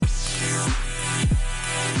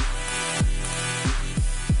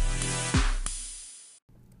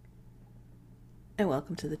and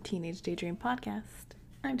welcome to the Teenage Daydream Podcast.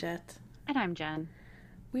 I'm Jet. And I'm Jen.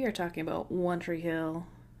 We are talking about One Tree Hill.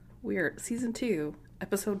 We are season 2,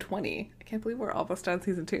 episode 20. I can't believe we're almost on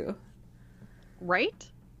season 2.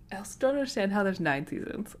 Right? I also don't understand how there's 9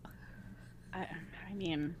 seasons. I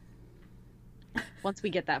mean, once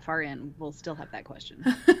we get that far in, we'll still have that question.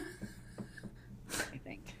 I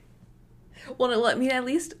think. Well, I mean, at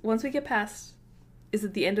least once we get past, is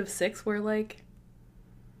it the end of 6 where, like,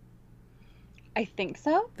 I think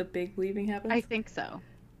so. the big leaving happens? I think so.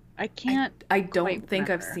 I can't. I don't think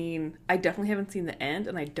remember. I've seen. I definitely haven't seen the end,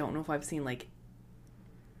 and I don't know if I've seen, like.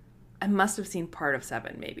 I must have seen part of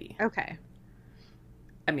 7, maybe. Okay.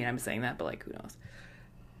 I mean, I'm saying that, but, like, who knows?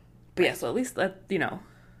 But yeah, so at least that, you know,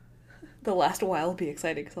 the last while will be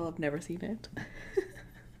exciting because I'll have never seen it.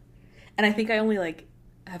 And I think I only, like,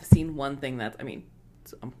 have seen one thing that's, I mean,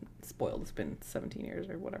 I'm spoiled. It's been 17 years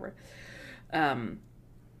or whatever.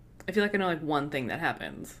 I feel like I know, like, one thing that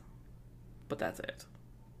happens, but that's it.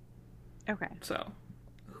 Okay. So,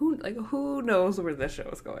 who knows where this show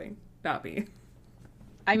is going? Not me.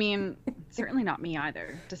 I mean, certainly not me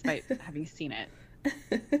either, despite having seen it.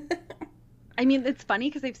 I mean, it's funny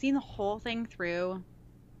because I've seen the whole thing through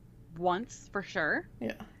once, for sure.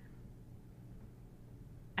 Yeah.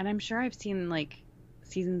 And I'm sure I've seen, like,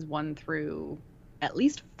 seasons 1 through at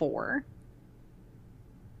least 4.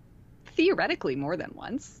 Theoretically more than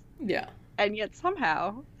once. Yeah. And yet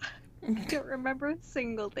somehow I don't remember a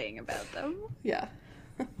single thing about them. Yeah.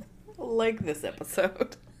 Like this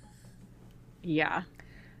episode. Yeah.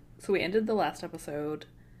 So we ended the last episode.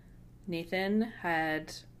 Nathan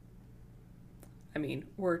had, I mean,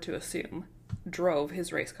 we're to assume, drove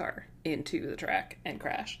his race car into the track and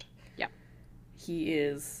crashed. Yeah. He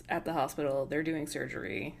is at the hospital. They're doing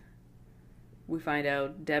surgery. We find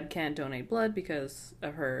out Deb can't donate blood because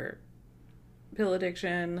of her pill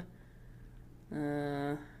addiction.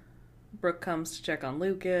 Brooke comes to check on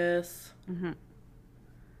Lucas. Mm-hmm.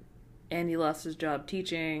 Andy lost his job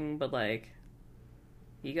teaching, but, like,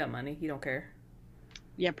 he got money. He don't care.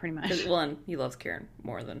 Yeah, pretty much. Well, and he loves Karen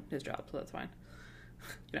more than his job, so that's fine.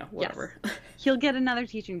 You know, whatever. Yes. He'll get another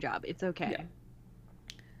teaching job. It's okay.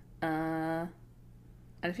 Yeah. And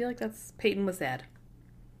I feel like that's... Peyton was sad.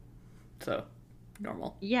 So,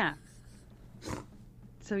 normal. Yeah.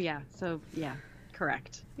 So, yeah.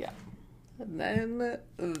 Correct. Yeah. And then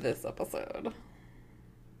this episode.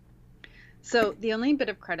 So, the only bit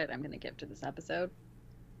of credit I'm going to give to this episode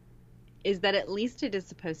is that at least it is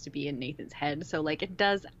supposed to be in Nathan's head. So, like, it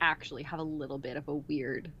does actually have a little bit of a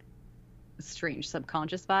weird, strange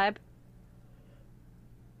subconscious vibe.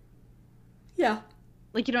 Yeah.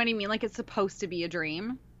 Like, you know what I mean? Like, it's supposed to be a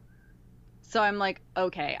dream. So I'm like,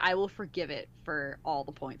 okay, I will forgive it for all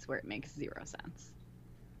the points where it makes 0 sense.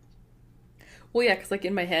 Well, yeah, because, like,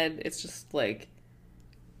 in my head, it's just, like,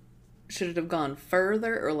 should it have gone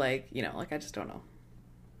further? Or, like, you know, like, I just don't know.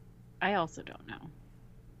 I also don't know.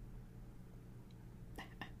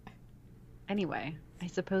 Anyway, I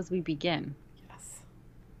suppose we begin. Yes.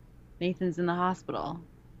 Nathan's in the hospital.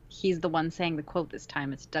 He's the one saying the quote this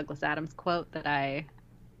time. It's Douglas Adams' quote that I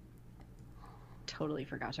totally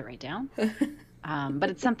forgot to write down. But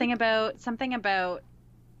it's something about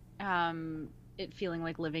it feeling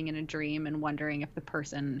like living in a dream and wondering if the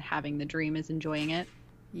person having the dream is enjoying it.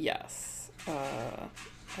 Yes. I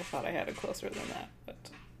thought I had it closer than that, but...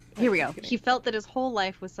 Here we go. He felt that his whole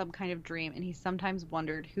life was some kind of dream, and he sometimes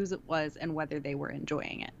wondered whose it was and whether they were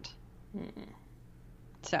enjoying it.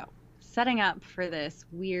 So, setting up for this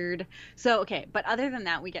weird... So, okay, but other than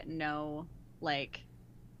that, we get no, like,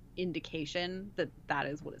 indication that that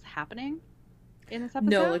is what is happening in this episode.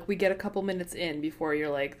 No, like, we get a couple minutes in before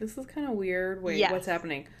you're like, this is kind of weird. Wait, Yes. What's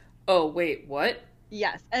happening? Oh, wait, what?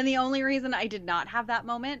 Yes, and the only reason I did not have that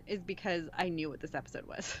moment is because I knew what this episode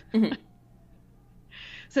was. Mhm.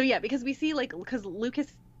 So, yeah, because we see, like, because Lucas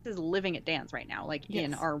is living at Dan's right now, like,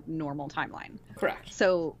 in Yes. our normal timeline. Correct.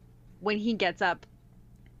 So when he gets up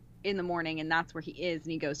in the morning and that's where he is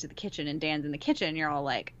and he goes to the kitchen and Dan's in the kitchen, you're all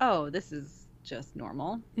like, oh, this is just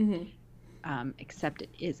normal. Mm-hmm. Except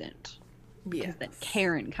it isn't. Yeah. Because then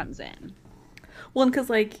Karen comes in. Well, because,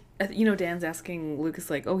 like, you know, Dan's asking Lucas,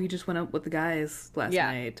 like, oh, he just went out with the guys last Yeah.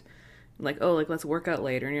 night. Like, oh, like, let's work out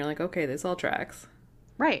later. And you're like, okay, this all tracks.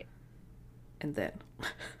 Right. And then...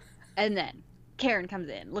 And then Karen comes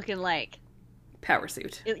in looking like... Power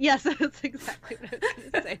suit. Yes, that's exactly what I was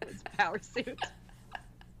going to say. It was power suit.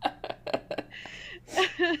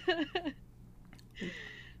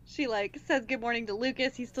 She, like, says good morning to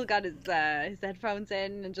Lucas. He's still got his headphones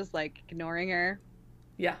in and just, like, ignoring her.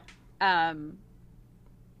 Yeah.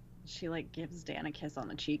 She, like, gives Dan a kiss on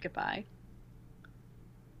the cheek goodbye.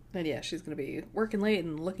 And yeah, she's gonna be working late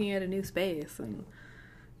and looking at a new space, and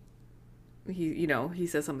he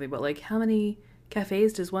says something about like, how many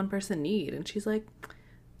cafes does one person need? And she's like,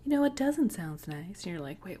 a dozen sounds nice. And you're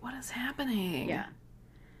like, wait, what is happening? Yeah.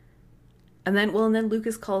 And then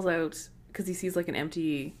Lucas calls out because he sees like an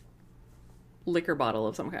empty liquor bottle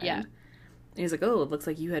of some kind. Yeah. And he's like, oh, it looks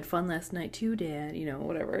like you had fun last night too, Dad.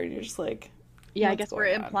 Whatever. And you're just like, yeah, I guess we're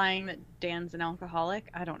implying that Dan's an alcoholic.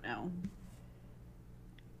 I don't know.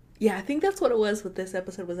 Yeah, I think that's what it was with this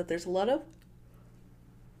episode, was that there's a lot of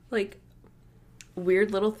like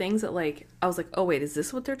weird little things that like I was like, oh wait, is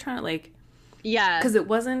this what they're trying to like? Yeah, because it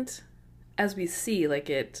wasn't, as we see, like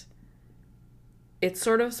it's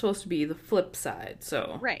sort of supposed to be the flip side.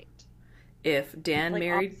 So right, if Dan like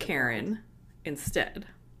married Karen world. instead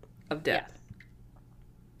of Deb, yes.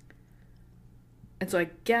 And so I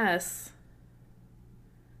guess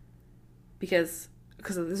because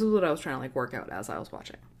this is what I was trying to like work out as I was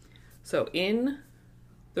watching. So in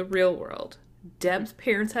the real world, Deb's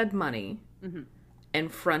parents had money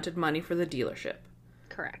and fronted money for the dealership.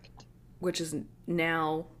 Correct. Which is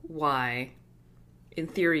now why, in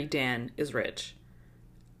theory, Dan is rich.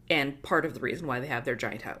 And part of the reason why they have their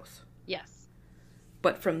giant house. Yes.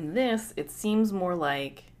 But from this, it seems more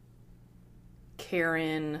like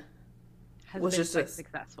Karen was just a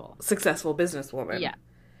successful businesswoman. Yeah.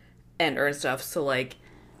 And earned stuff. So, like,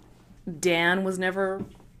 Dan was never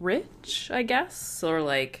rich, I guess? Or,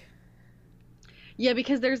 like... Yeah,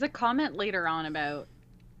 because there's a comment later on about,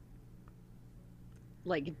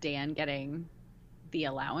 like, Dan getting the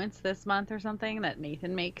allowance this month or something that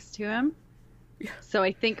Nathan makes to him. Yeah. So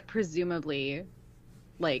I think, presumably,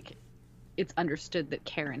 like, it's understood that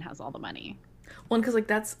Karen has all the money. Well, because, like,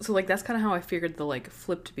 that's kind of how I figured the, like,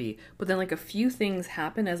 flip to be. But then, like, a few things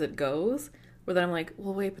happen as it goes, where then I'm like,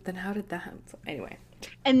 well, wait, but then how did that happen? So, anyway.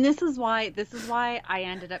 And this is why I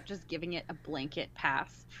ended up just giving it a blanket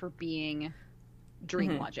pass for being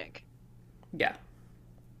dream logic. Yeah.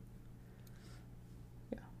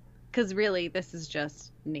 Yeah. Because really, this is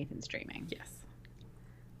just Nathan's dreaming. Yes.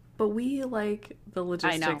 But we like the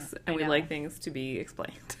logistics and we like things to be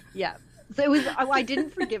explained. Yeah. So it was. I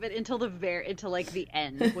didn't forgive it until like the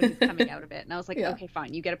end when he's coming out of it, and I was like, okay,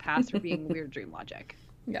 fine, you get a pass for being weird dream logic.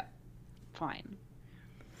 Yeah. Fine.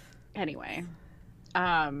 Anyway,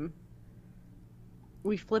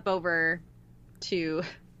 we flip over to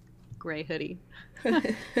Gray Hoodie.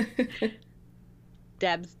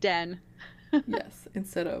 Deb's den. Yes,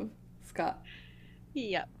 instead of Scott.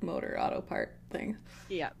 Yep. Motor auto part thing.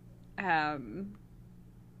 Yep. And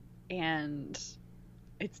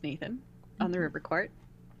it's Nathan on the River Court.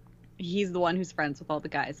 He's the one who's friends with all the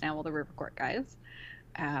guys now, all the River Court guys.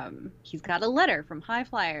 He's got a letter from High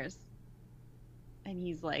Flyers. And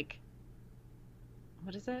he's like,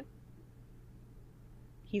 what is it?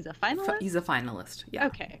 He's a finalist? He's a finalist, yeah.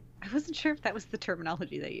 Okay. I wasn't sure if that was the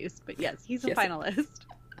terminology they used, but yes, he's a finalist.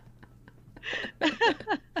 Yes.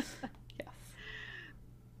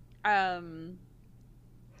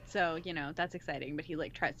 So, that's exciting, but he,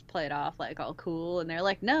 like, tries to play it off, like, all cool, and they're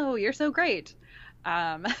like, no, you're so great.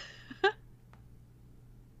 This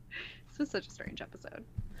was such a strange episode.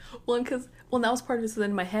 Well, that was part of it, so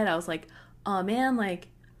then in my head, I was like, oh, man, like,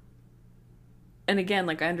 and again,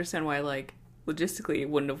 like, I understand why, like, logistically it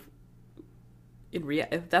wouldn't have,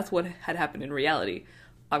 if that's what had happened in reality,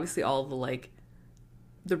 obviously all of the, like,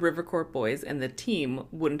 the River Court boys and the team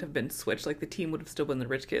wouldn't have been switched. Like, the team would have still been the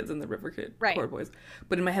rich kids and the River Court boys.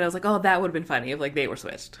 But in my head, I was like, oh, that would have been funny if, like, they were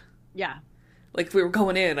switched. Yeah. Like, if we were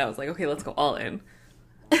going in, I was like, okay, let's go all in.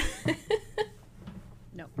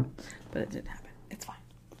 No. But it didn't happen. It's fine.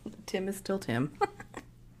 Tim is still Tim.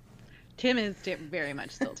 Tim is very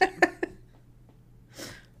much still Tim.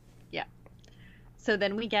 Yeah. So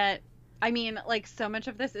then we get, like, so much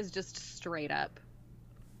of this is just straight up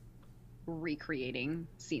recreating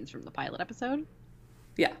scenes from the pilot episode.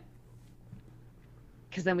 Yeah.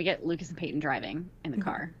 Because then we get Lucas and Peyton driving in the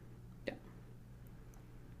car. Yeah.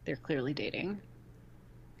 They're clearly dating.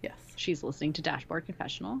 Yes. She's listening to Dashboard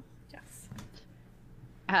Confessional. Yes.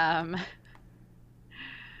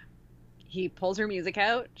 He pulls her music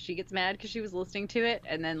out. She gets mad because she was listening to it,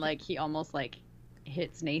 and then, like, he almost, like,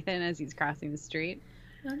 hits Nathan as he's crossing the street.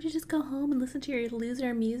 Why don't you just go home and listen to your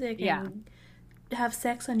loser music and have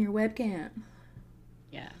sex on your webcam?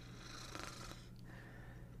 Yeah.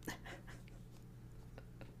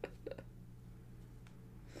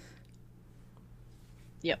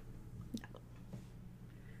 Yep.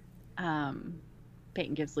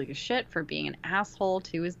 Peyton gives Lucas shit for being an asshole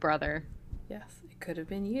to his brother. Yes, it could have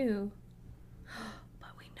been you.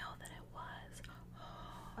 But we know that it was.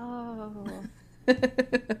 Oh.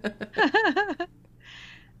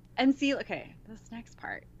 And see, okay, this next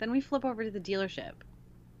part. Then we flip over to the dealership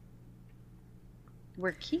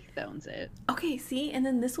where Keith owns it. Okay, see, and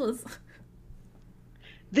then this was...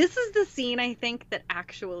 This is the scene, I think, that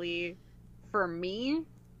actually, for me,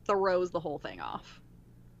 throws the whole thing off.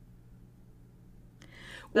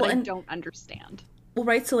 That I don't understand. Well,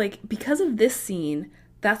 right, so, like, because of this scene,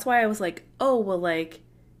 that's why I was like, oh, well, like,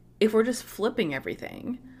 if we're just flipping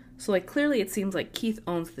everything... So, like, clearly it seems like Keith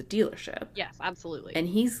owns the dealership. Yes, absolutely. And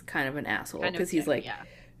he's kind of an asshole because he's, like,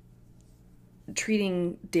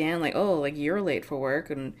 treating Dan like, oh, like, you're late for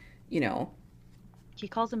work and, you know. He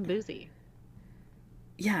calls him boozy.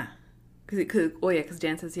 Yeah. Because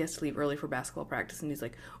Dan says he has to leave early for basketball practice, and he's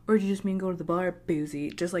like, or do you just mean go to the bar,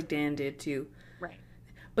 boozy? Just like Dan did, too. Right.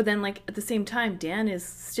 But then, like, at the same time, Dan is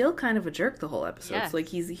still kind of a jerk the whole episode. Yes. So, like,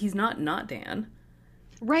 he's not Dan.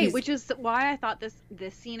 Right, which is why I thought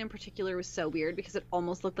this scene in particular was so weird, because it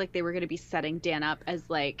almost looked like they were going to be setting Dan up as,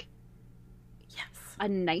 like, a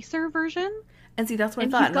nicer version. And see, that's what I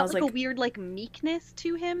thought. He's got, like, a weird, like, meekness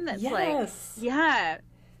to him that's, like... Yeah.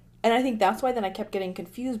 And I think that's why then I kept getting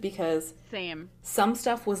confused, because... Same. Some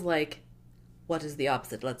stuff was like, what is the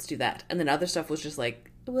opposite? Let's do that. And then other stuff was just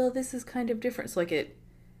like, well, this is kind of different. So, like,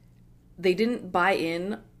 they didn't buy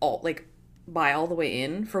all the way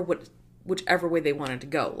in for whichever way they wanted to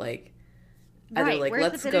go. Like, either, like,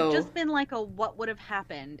 let's go... It had just been like a what would have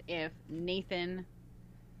happened if Nathan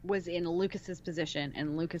was in Lucas's position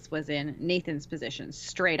and Lucas was in Nathan's position,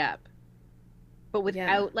 straight up. But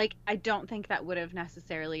without, like, I don't think that would have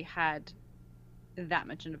necessarily had that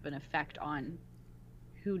much of an effect on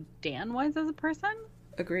who Dan was as a person.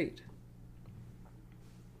 Agreed.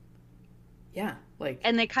 Yeah, like...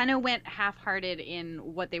 And they kind of went half-hearted in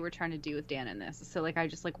what they were trying to do with Dan in this. So, like, I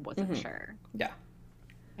just, like, wasn't sure. Yeah.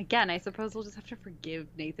 Again, I suppose we'll just have to forgive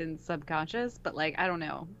Nathan's subconscious, but, like, I don't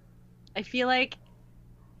know. I feel like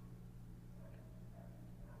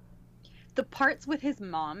the parts with his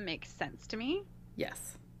mom make sense to me.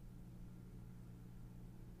 Yes.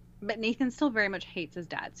 But Nathan still very much hates his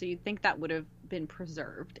dad, so you'd think that would have been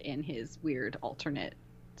preserved in his weird alternate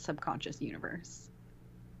subconscious universe.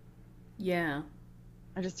 Yeah.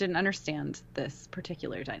 I just didn't understand this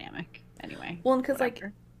particular dynamic anyway. Well, because, like,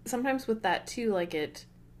 sometimes with that, too, like,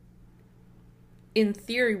 in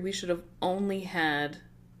theory, we should have only had,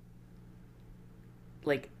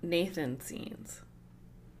 like, Nathan scenes.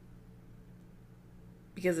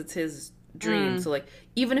 Because it's his dream. So, like,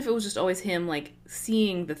 even if it was just always him, like,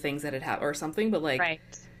 seeing the things that had happened or something, but, like... Right.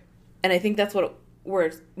 And I think that's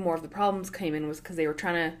where more of the problems came in, was because they were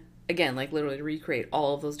trying to, again, like, literally recreate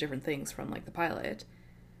all of those different things from, like, the pilot.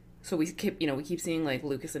 So we keep seeing, like,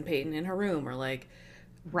 Lucas and Peyton in her room, or, like,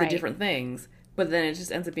 the different things. But then it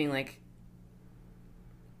just ends up being, like,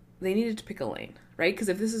 they needed to pick a lane, right? Because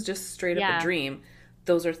if this is just straight up a dream,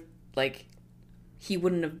 those are, like, he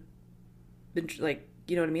wouldn't have been, like,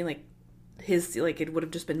 you know what I mean? Like, his, like, it would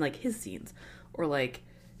have just been, like, his scenes. Or, like,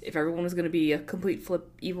 if everyone was going to be a complete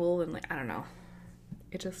flip evil, and, like, I don't know.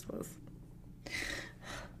 It just was...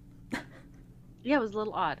 Yeah, it was a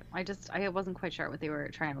little odd. I wasn't quite sure what they were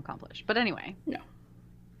trying to accomplish. But anyway. No.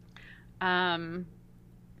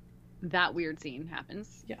 That weird scene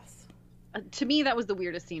happens. Yes. To me, that was the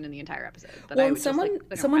weirdest scene in the entire episode. That I would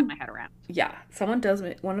couldn't wrap my head around. Yeah.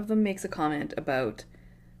 One of them makes a comment about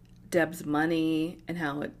Deb's money and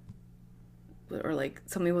how it... Or, like,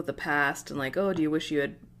 something with the past, and, like, oh, do you wish you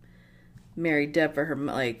had married Deb for her,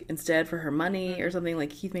 like, instead for her money, or something? Like,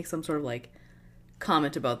 Keith makes some sort of, like,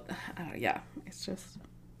 comment about, I don't know, yeah, it's just...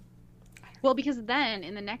 Well, because then,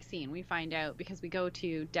 in the next scene, we find out, because we go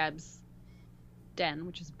to Deb's den,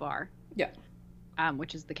 which is a bar. Yeah.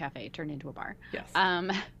 Which is the cafe turned into a bar. Yes.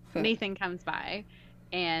 Nathan comes by,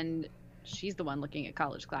 and she's the one looking at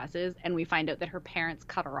college classes, and we find out that her parents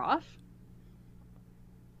cut her off.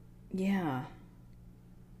 Yeah.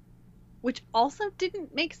 Which also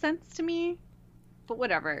didn't make sense to me, but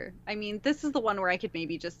whatever. I mean, this is the one where I could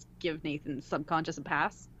maybe just give Nathan's subconscious a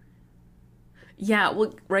pass. Yeah,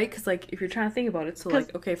 well, right? Because, like, if you're trying to think about it, so,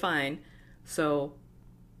 like, okay, fine. So,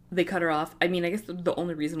 they cut her off. I mean, I guess the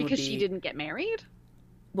only reason would be... Because she didn't get married?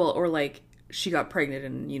 Well, or, like, she got pregnant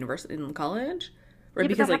in college? Right? Yeah,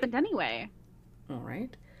 because that happened anyway. All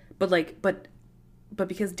right. But, like, but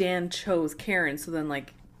because Dan chose Karen, so then,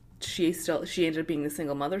 like, she ended up being the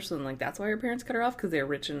single mother, so then, like, that's why her parents cut her off, because they're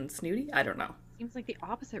rich and snooty? I don't know. Seems like the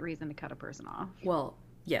opposite reason to cut a person off. Well,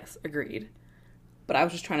 yes, agreed. But I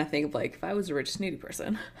was just trying to think of, like, if I was a rich snooty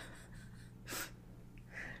person.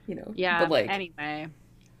 You know? Yeah, but, like, anyway.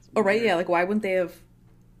 Oh, right, yeah, like, why wouldn't they have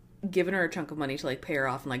given her a chunk of money to, like, pay her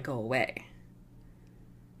off and, like, go away?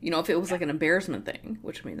 You know, if it was, like, an embarrassment thing,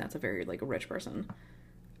 which, I mean, that's a very, like, a rich person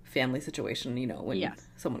family situation, you know, when Yes.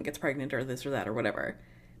 someone gets pregnant or this or that or whatever.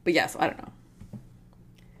 But yeah, so I don't know.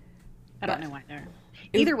 I don't know either.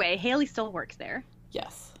 Either way, Haley still works there.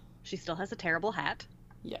 Yes. She still has a terrible hat.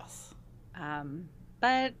 Yes.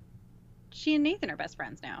 But she and Nathan are best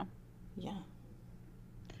friends now. Yeah.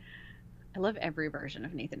 I love every version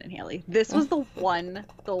of Nathan and Haley. This was the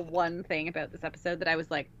one thing about this episode that I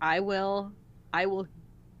was like, I will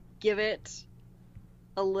give it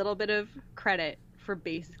a little bit of credit for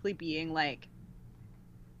basically being like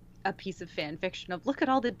a piece of fan fiction of look at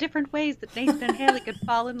all the different ways that Nathan and Haley could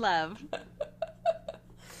fall in love.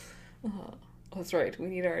 That's right. We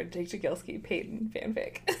need our Jake Jagielski Peyton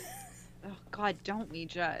fanfic. Oh God, don't we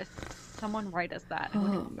just? Someone write us that. I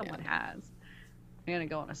wonder if someone has. I'm gonna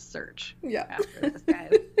go on a search after this,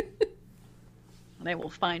 guys. And I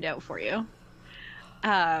will find out for you.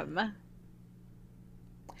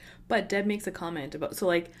 But Deb makes a comment about, so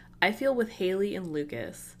like, I feel with Haley and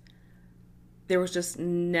Lucas, there was just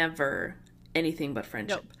never anything but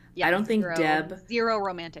friendship. Nope. Yeah, I don't think zero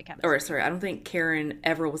romantic chemistry. Or sorry, I don't think Karen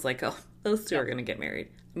ever was like, oh, those two are gonna get married.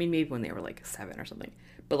 I mean, maybe when they were like 7 or something,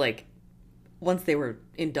 but like once they were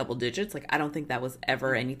in double digits, like I don't think that was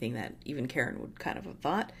ever anything that even Karen would kind of have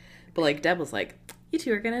thought. But like Deb was like, you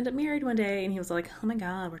two are gonna end up married one day, and he was like, oh my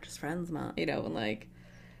God, we're just friends, Mom, you know, and like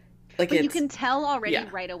but you can tell already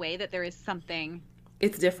right away that there is something.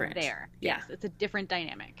 It's different there. Yeah. Yes, it's a different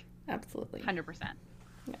dynamic. Absolutely. 100%.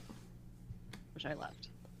 Yeah. Which I loved.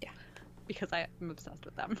 Yeah. Because I'm obsessed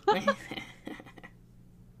with them. What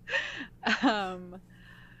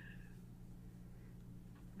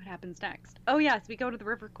happens next? Oh, yes, we go to the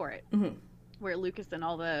river court. Mm-hmm. Where Lucas and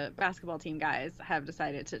all the basketball team guys have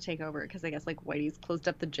decided to take over because I guess like Whitey's closed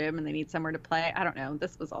up the gym and they need somewhere to play. I don't know.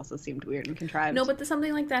 This was also seemed weird and contrived. No, but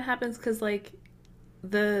something like that happens because like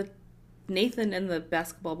the Nathan and the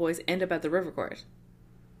basketball boys end up at the river court.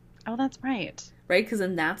 Oh, that's right. Right? Because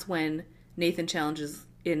then that's when Nathan challenges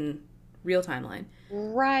in real timeline.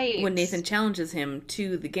 Right. When Nathan challenges him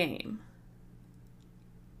to the game.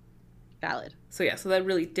 Valid. So yeah, so that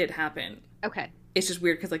really did happen. Okay. It's just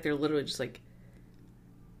weird because like they're literally just like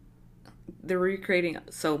they're recreating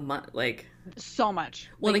so much, like so much.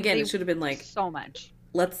 Well, like, again, it should have been like so much.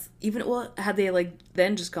 Had they like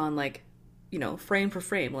then just gone like, you know, frame for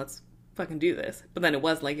frame, let's fucking do this. But then it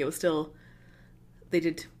was like it was still they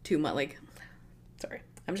did too much. Like, sorry,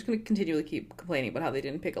 I'm just gonna continually keep complaining about how they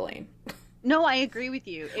didn't pick Elaine. No, I agree with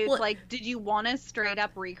you. It's like, did you want to straight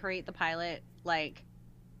up recreate the pilot like,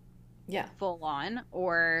 full on,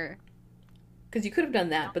 or? Because you could have done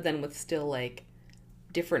that, but then with still like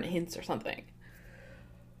different hints or something.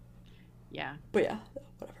 Yeah. But yeah,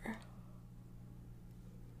 whatever.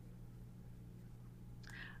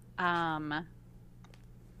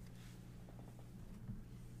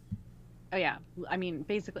 Oh yeah, I mean,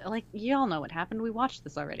 basically, like, y'all know what happened. We watched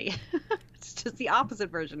this already. It's just the opposite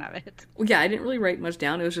version of it. Well, yeah, I didn't really write much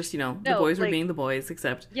down. It was just, you know, the boys were being the boys,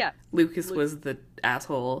 except Lucas was the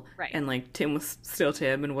asshole, and like Tim was still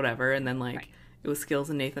Tim and whatever, and then like it was Skills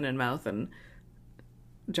and Nathan and Mouth and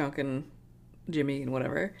Junk and Jimmy and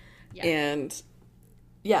whatever, and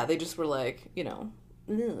yeah, they just were like, you know,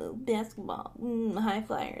 basketball, high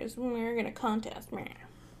flyers, we're gonna contest, man.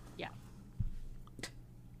 Yeah.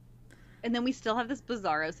 And then we still have this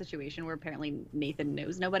bizarro situation where apparently Nathan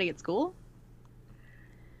knows nobody at school.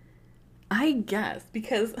 I guess,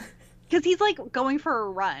 because he's like going for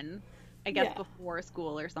a run, I guess, before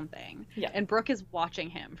school or something. Yeah. And Brooke is watching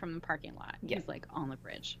him from the parking lot. Yeah. He's like on the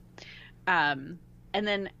bridge. And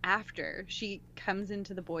then after, she comes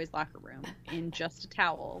into the boys' locker room in just a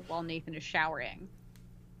towel while Nathan is showering.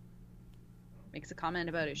 Makes a comment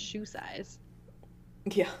about his shoe size.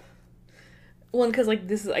 Yeah. Well, because like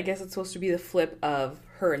this is, I guess it's supposed to be the flip of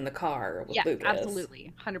her in the car with Lucas. Yeah,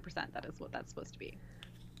 absolutely, 100%. That is what that's supposed to be.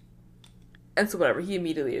 And so whatever, he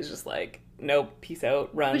immediately is just like, nope, peace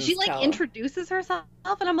out, runs. But she like introduces herself,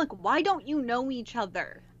 and I'm like, why don't you know each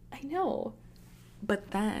other? I know,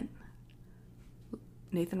 but then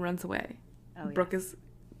Nathan runs away. Oh, yeah. Brooke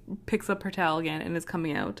picks up her towel again and is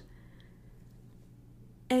coming out,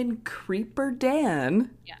 and Creeper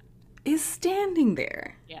Dan is standing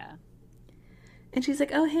there. Yeah. And she's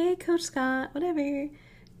like, oh, hey, Coach Scott, whatever. And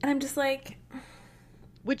I'm just like...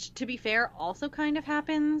 Which, to be fair, also kind of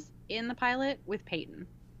happens in the pilot with Peyton.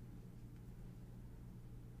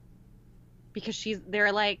 Because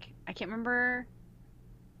they're like, I can't remember.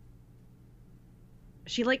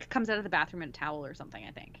 She like comes out of the bathroom in a towel or something,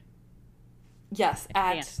 I think. Yes,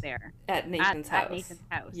 at Nathan's house. At Nathan's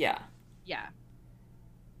house. Yeah. Yeah.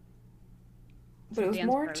 But it was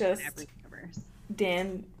more just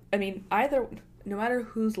Dan, I mean, no matter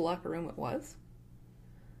whose locker room it was,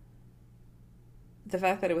 the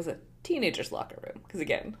fact that it was a teenager's locker room. Because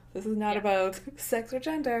again, this is not about sex or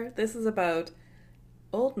gender. This is about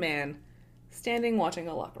old man standing watching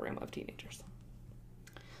a locker room of teenagers.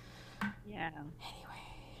 Yeah. Anyway,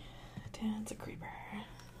 Dan's a creeper.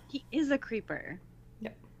 He is a creeper.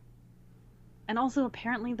 Yep. And also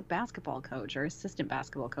apparently the basketball coach or assistant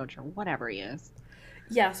basketball coach or whatever he is.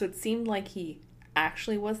 Yeah, so it seemed like he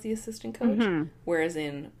actually was the assistant coach, whereas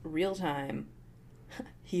in real time,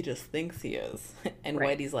 he just thinks he is. And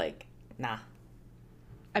Whitey's like, nah.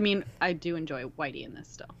 I mean, I do enjoy Whitey in this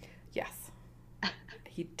still. Yes.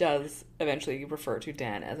 He does eventually refer to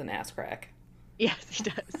Dan as an ass crack. Yes, he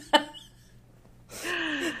does.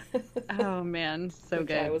 Oh, man. So Which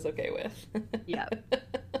good. I was okay with. Yeah.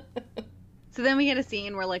 So then we get a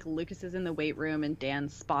scene where, like, Lucas is in the weight room and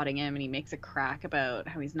Dan's spotting him and he makes a crack about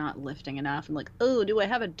how he's not lifting enough and, like, oh, do I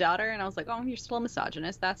have a daughter? And I was like, oh, you're still a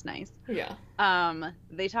misogynist. That's nice. Yeah.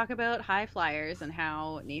 They talk about high flyers and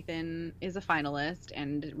how Nathan is a finalist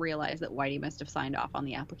and realize that Whitey must have signed off on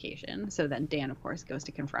the application. So then Dan, of course, goes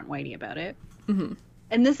to confront Whitey about it. Mm-hmm.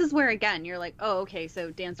 And this is where, again, you're like, oh, okay,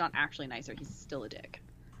 so Dan's not actually nicer. He's still a dick.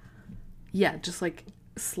 Yeah, just, like,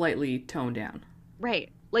 slightly toned down.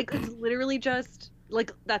 Right. Like, it's literally just,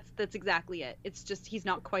 like, that's exactly it. It's just he's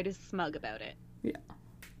not quite as smug about it. Yeah.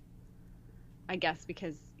 I guess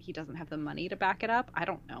because he doesn't have the money to back it up. I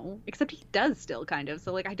don't know. Except he does still, kind of.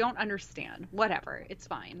 So, like, I don't understand. Whatever. It's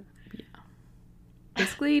fine. Yeah.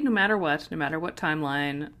 Basically, no matter what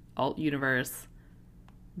timeline, alt universe,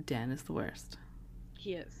 Dan is the worst.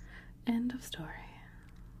 He is. End of story.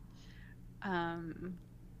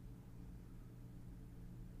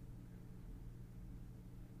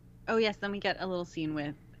 Oh, yes, then we get a little scene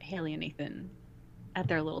with Haley and Nathan at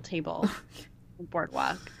their little table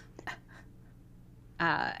boardwalk.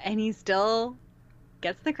 And he still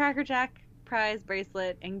gets the Cracker Jack prize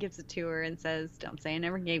bracelet and gives it to her and says, don't say I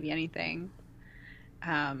never gave you anything.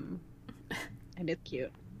 And it's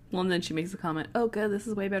cute. Well, and then she makes a comment, oh, good, this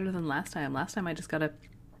is way better than last time. Last time I just got a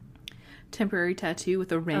temporary tattoo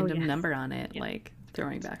with a random number on it, like,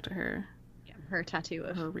 throwing back to her. Yeah, her tattoo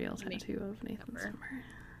of... Her real tattoo of Nathan's number.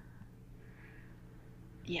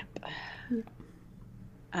 Yep.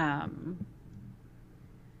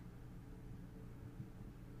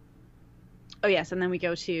 Oh, yes, and then we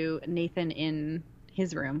go to Nathan in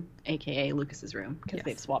his room, a.k.a. Lucas's room, because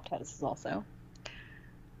they've swapped houses also.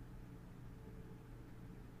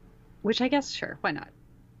 Which I guess, sure, why not?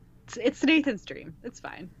 It's Nathan's dream. It's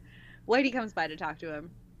fine. Whitey comes by to talk to him.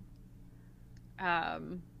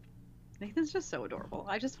 Nathan's just so adorable.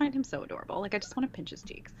 I just find him so adorable. Like, I just want to pinch his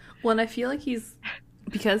cheeks. Well, and I feel like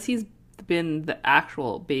because he's been the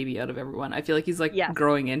actual baby out of everyone, I feel like he's, like,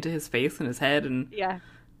 growing into his face and his head, and,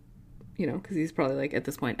 you know, because he's probably, like, at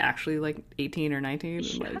this point, actually, like, 18 or 19,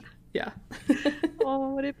 and, like, Oh,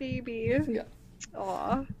 what a baby. Yeah.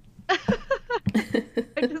 Aw.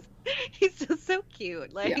 He's just so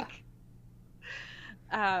cute. Like,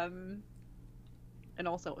 and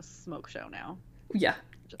also a smoke show now. Yeah.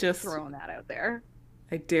 Just throwing that out there.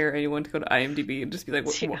 I dare anyone to go to IMDb and just be like,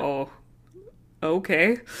 oh,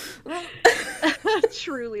 okay.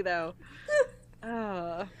 Truly, though.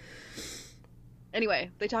 Anyway,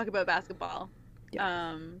 they talk about basketball.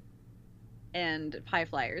 And high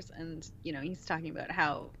flyers. And, you know, he's talking about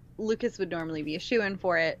how Lucas would normally be a shoo-in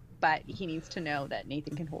for it, but he needs to know that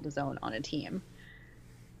Nathan can hold his own on a team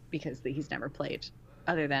because he's never played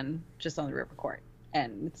other than just on the river court.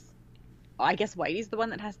 And I guess Whitey's the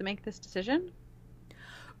one that has to make this decision.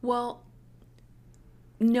 Well,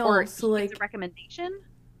 no, or so like a recommendation.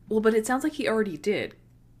 Well, but it sounds like he already did,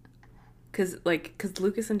 because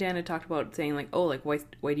Lucas and Dan had talked about saying like, oh, like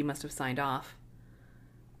Whitey must have signed off,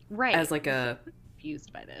 right? As like a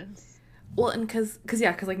confused by this. Well, and because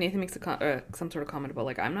like Nathan makes some sort of comment about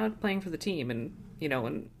like, I'm not playing for the team, and you know,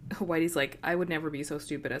 and Whitey's like, I would never be so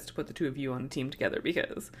stupid as to put the two of you on a team together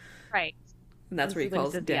because, right. And that's where he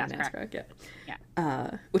calls Dan ass crack.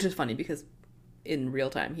 Yeah. Which is funny because in real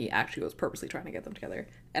time he actually was purposely trying to get them together,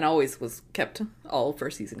 and always was kept all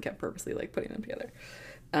first season kept purposely like putting them together.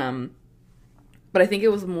 But I think it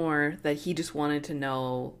was more that he just wanted to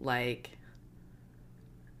know, like,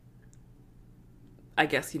 I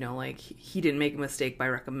guess, you know, like, he didn't make a mistake by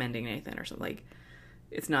recommending Nathan or something. Like,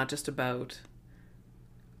 it's not just about,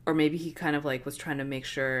 or maybe he kind of, like, was trying to make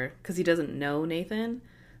sure, because he doesn't know Nathan.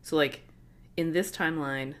 So, like, in this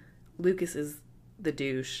timeline, Lucas is the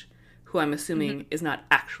douche, who I'm assuming is not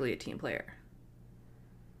actually a team player.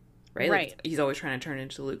 Right? Like, he's always trying to turn it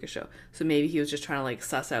into the Lucas show. So maybe he was just trying to, like,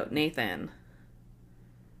 suss out Nathan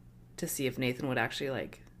to see if Nathan would actually,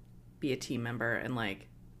 like, be a team member and, like,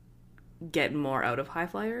 get more out of high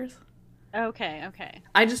flyers. Okay.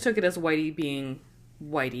 I just took it as Whitey being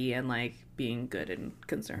Whitey and like being good and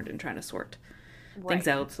concerned and trying to sort things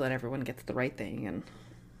out so that everyone gets the right thing, and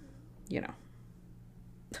you know.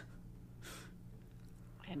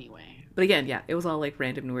 Anyway. But again, yeah, it was all like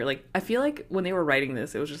random and weird. Like, I feel like when they were writing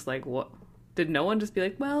this, it was just like, what? Did no one just be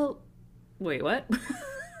like, well, wait, what?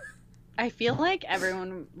 I feel like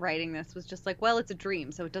everyone writing this was just like, well, it's a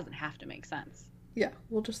dream, so it doesn't have to make sense. Yeah,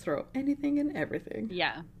 we'll just throw anything and everything.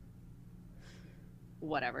 Yeah.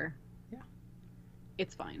 Whatever. Yeah.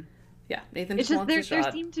 It's fine. Yeah, Nathan just wants a shot.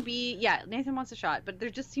 There seemed to be, Nathan wants a shot, but there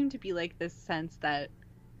just seemed to be like this sense that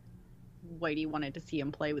Whitey wanted to see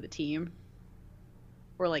him play with a team.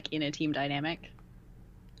 Or like in a team dynamic.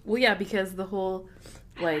 Well, yeah, because the whole,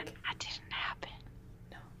 like... That didn't happen.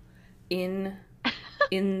 No.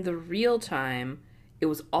 In the real time, it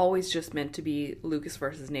was always just meant to be Lucas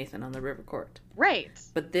versus Nathan on the river court. Right.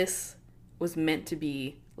 But this was meant to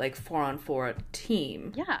be like 4-on-4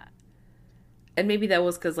 team. Yeah. And maybe that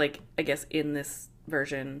was because, like, I guess in this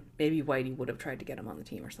version, maybe Whitey would have tried to get him on the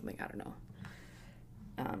team or something. I don't know.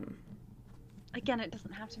 Again, it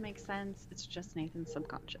doesn't have to make sense. It's just Nathan's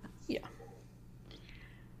subconscious. Yeah.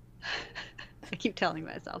 I keep telling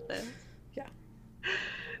myself this. Yeah.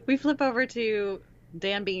 We flip over to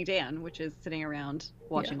Dan being Dan, which is sitting around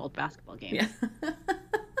watching old basketball games. Yeah.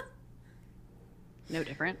 No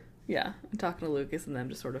different. Yeah. I'm talking to Lucas and them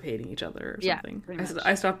just sort of hating each other or something. Pretty much.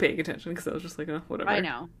 I stopped paying attention because I was just like, oh, whatever. I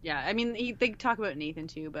know. Yeah. I mean, they talk about Nathan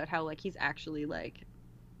too, but how like he's actually like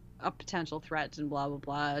a potential threat and blah blah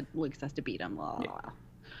blah. Lucas has to beat him. Blah blah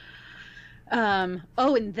blah.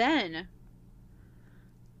 Oh, and then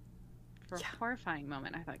for a horrifying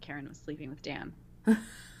moment, I thought Karen was sleeping with Dan.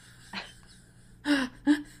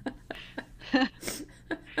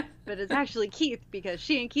 But it's actually Keith because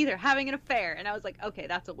she and Keith are having an affair, and I was like, okay,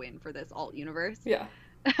 that's a win for this alt universe. Yeah.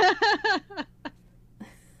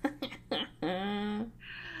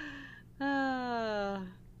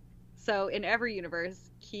 So in every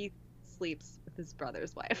universe, Keith sleeps with his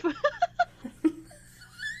brother's wife.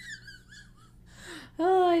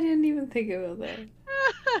 Oh, I didn't even think about that.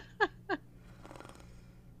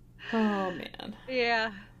 Oh, man.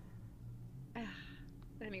 Yeah.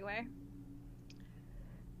 Anyway.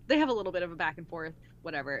 They have a little bit of a back and forth,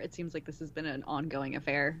 whatever. It seems like this has been an ongoing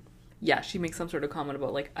affair. Yeah, she makes some sort of comment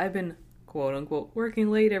about, like, I've been, quote unquote,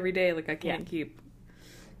 working late every day. Like, I can't keep.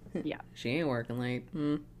 Yeah. She ain't working late.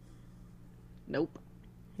 Nope.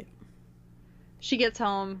 Yeah. She gets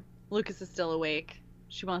home. Lucas is still awake.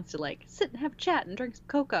 She wants to, like, sit and have a chat and drink some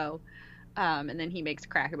cocoa. And then he makes a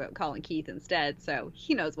crack about calling Keith instead, so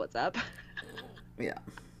he knows what's up. Yeah.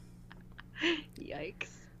 Yikes.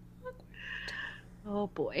 Oh,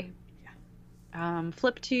 boy. Yeah.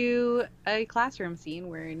 Flip to a classroom scene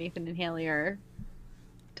where Nathan and Haley are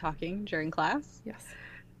talking during class. Yes.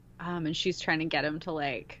 And she's trying to get him to,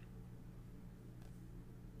 like,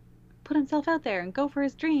 put himself out there and go for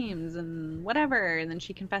his dreams and whatever. And then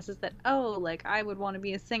she confesses that, oh, like, I would want to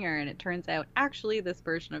be a singer. And it turns out, actually, this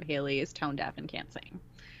version of Haley is tone deaf and can't sing.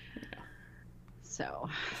 Yeah. So,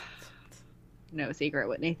 no secret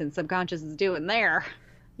what Nathan's subconscious is doing there.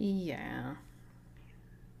 Yeah.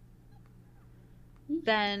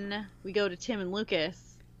 Then we go to Tim and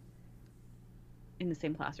Lucas in the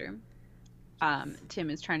same classroom. Tim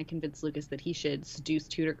is trying to convince Lucas that he should seduce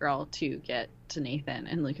Tutor Girl to get to Nathan,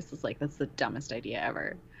 and Lucas is like, that's the dumbest idea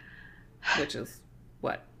ever. Which is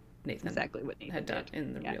what Nathan exactly what Nathan had done did.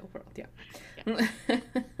 in the real world, yeah.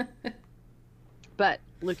 But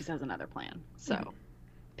Lucas has another plan. So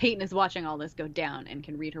Peyton is watching all this go down and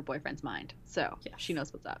can read her boyfriend's mind. So she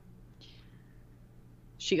knows what's up.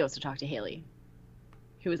 She goes to talk to Haley,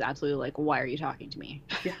 who is absolutely like, why are you talking to me?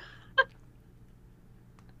 Yeah.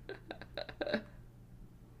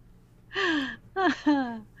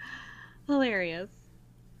 Hilarious.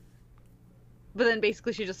 But then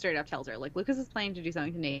basically she just straight up tells her, like, Lucas is planning to do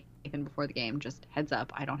something to Nathan before the game. Just heads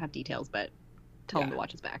up. I don't have details, but tell him to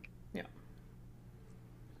watch his back. Yeah.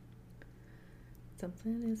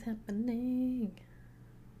 Something is happening.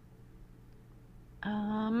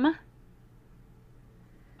 Oh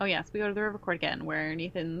yes, we go to the river court again where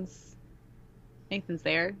Nathan's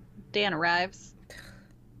there. Dan arrives.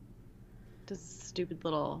 Does a stupid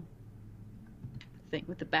little thing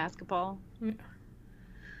with the basketball. Yeah.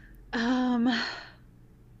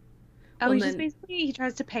 Just basically he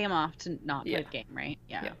tries to pay him off to not play the game, right?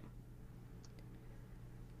 Yeah.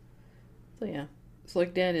 So yeah. So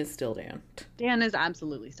like Dan is still Dan. Dan is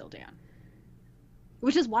absolutely still Dan.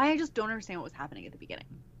 Which is why I just don't understand what was happening at the beginning.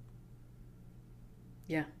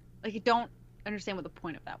 Yeah. Like, I don't understand what the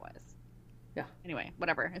point of that was. Yeah. Anyway,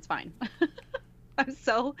 whatever. It's fine.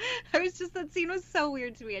 That scene was so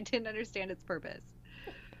weird to me. I didn't understand its purpose.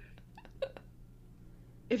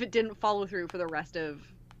 If it didn't follow through for the rest of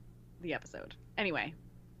the episode. Anyway,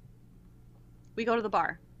 we go to the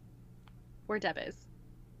bar where Deb is.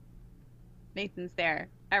 Nathan's there.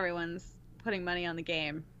 Everyone's putting money on the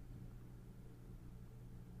game.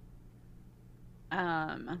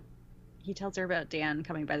 He tells her about Dan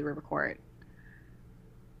coming by the river court.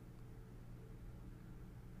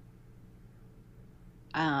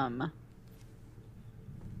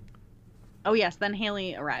 Oh yes, then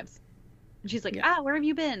Haley arrives. And she's like, where have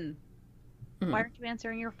you been? Mm-hmm. Why aren't you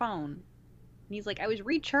answering your phone? And he's like, I was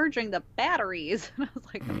recharging the batteries. And I was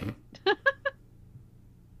like,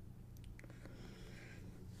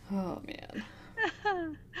 oh man.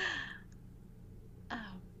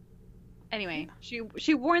 Anyway,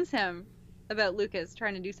 she warns him about Lucas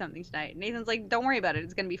trying to do something tonight. Nathan's like, don't worry about it.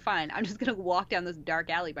 It's going to be fine. I'm just going to walk down this dark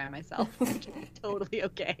alley by myself. Which is totally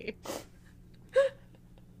okay.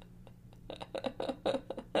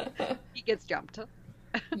 He gets jumped.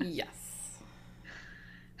 Yes.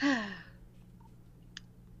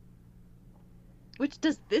 Which,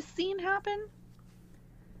 does this scene happen?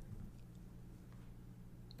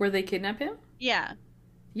 Where they kidnap him? Yeah.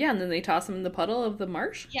 Yeah, and then they toss him in the puddle of the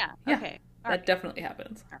marsh? Yeah. Okay. That definitely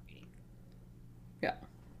happens. Right. Yeah.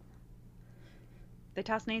 They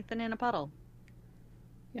toss Nathan in a puddle.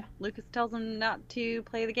 Yeah. Lucas tells him not to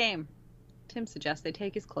play the game. Tim suggests they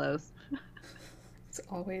take his clothes. He's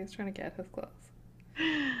always trying to get his clothes.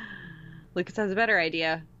 Lucas has a better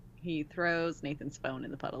idea. He throws Nathan's phone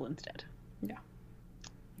in the puddle instead. Yeah.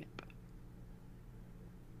 Yep.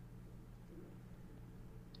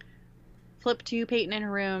 Flip to Peyton in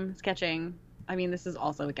her room, sketching. I mean, this is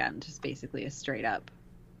also, again, just basically a straight up.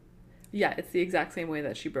 Yeah, it's the exact same way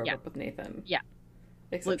that she broke up with Nathan. Yeah.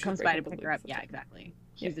 Except Luke comes by to pick her up. Yeah, exactly.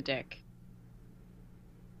 He's a dick.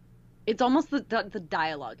 It's almost the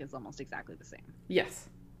dialogue is almost exactly the same. Yes.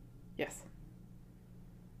 Yes.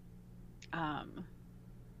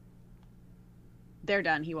 They're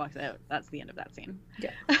done. He walks out. That's the end of that scene.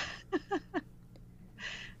 Yeah.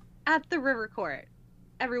 At the river court,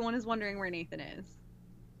 everyone is wondering where Nathan is.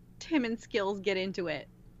 Tim and Skills get into it.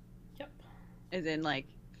 Yep. As in, like,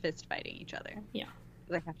 fist fighting each other. Yeah.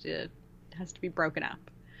 It has to be broken up.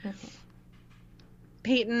 Mm-hmm.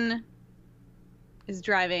 Peyton is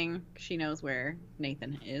driving. She knows where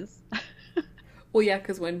Nathan is. Well, yeah,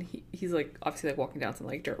 because when he's like obviously like walking down some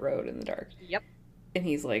like dirt road in the dark. Yep. And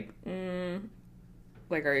he's like,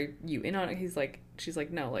 like, are you in on it? She's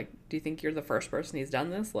like, no. Like, do you think you're the first person he's done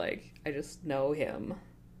this? Like, I just know him.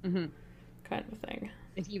 Mm-hmm. Kind of a thing.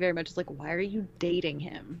 And he very much is like, why are you dating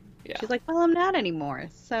him? Yeah. She's like, well, I'm not anymore.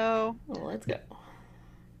 So. Well, let's go.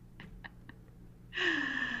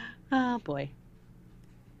 Oh boy.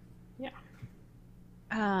 Yeah.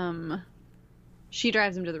 She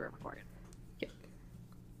drives him to the river court. Yeah.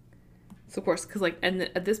 So of course, because like, and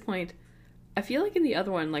at this point, I feel like in the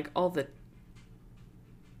other one, like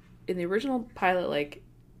in the original pilot, like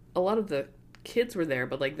a lot of the kids were there,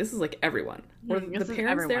 but like this is like everyone. Were the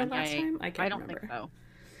parents there last time? I don't remember. Think so.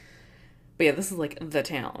 But yeah, this is like the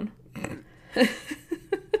town.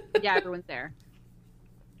 Yeah, everyone's there.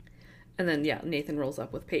 And then, yeah, Nathan rolls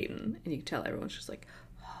up with Peyton, and you can tell everyone's just like,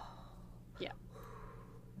 oh. Yeah.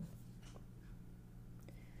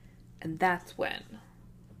 And that's when,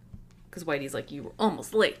 because Whitey's like, you were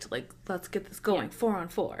almost late. Like, let's get this going,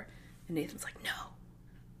 4-on-4. And Nathan's like, no,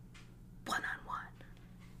 1-on-1.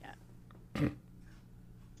 Yeah.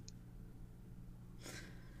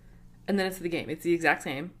 And then it's the game. It's the exact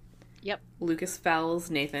same. Yep. Lucas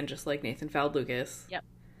fouls Nathan just like Nathan fouled Lucas. Yep.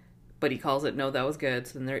 But he calls it, no, that was good.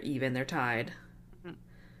 So then they're even, they're tied. Mm-hmm.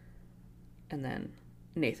 And then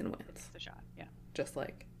Nathan wins. It's the shot, yeah. Just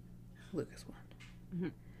like Lucas won. Mm-hmm.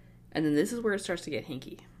 And then this is where it starts to get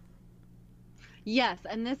hinky. Yes,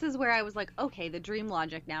 and this is where I was like, okay, the dream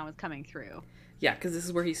logic now is coming through. Yeah, because this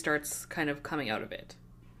is where he starts kind of coming out of it.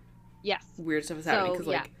 Yes. Weird stuff is happening. Because,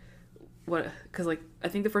 like, because, like, I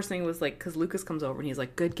think the first thing was, like, because Lucas comes over and he's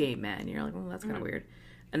like, good game, man. And you're like, well, that's kind of weird.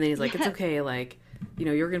 And then he's like, it's okay, like, you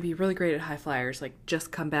know, you're going to be really great at high flyers. Like,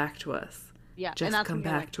 just come back to us. Yeah. Just come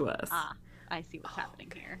back to us. Ah, I see what's happening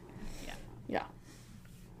here. Yeah. Yeah.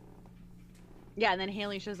 Yeah, and then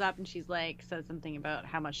Haley shows up and she's like, says something about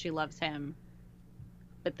how much she loves him,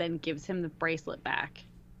 but then gives him the bracelet back.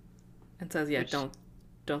 And says, yeah, don't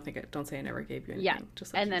say I never gave you anything. Yeah.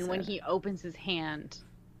 Just like and then when he opens his hand,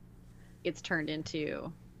 it's turned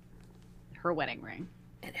into her wedding ring.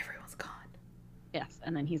 And everyone's gone. Yes,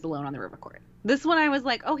 and then he's alone on the river court. This one I was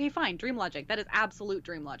like, okay, fine, dream logic. That is absolute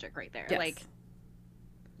dream logic right there. Yes. Like,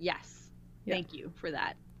 yes. Yeah. Thank you for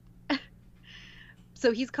that.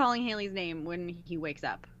 So he's calling Haley's name when he wakes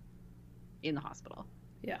up in the hospital.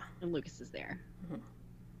 Yeah. And Lucas is there.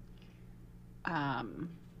 Mm-hmm.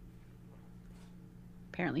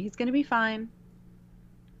 Apparently he's gonna be fine.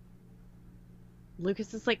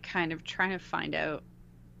 Lucas is like kind of trying to find out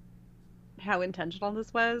how intentional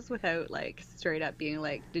this was without like straight up being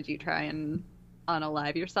like, did you try and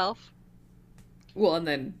unalive yourself? Well, and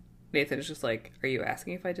then Nathan is just like, are you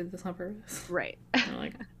asking if I did this on purpose? Right. And I'm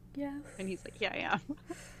like, yes. And he's like, yeah, I am.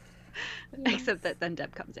 Yeah. Except that then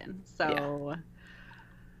Deb comes in. So yeah.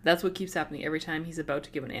 That's what keeps happening. Every time he's about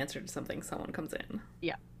to give an answer to something, someone comes in.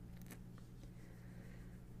 Yeah.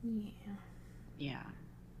 Yeah. Yeah.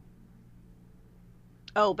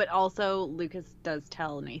 Oh, but also Lucas does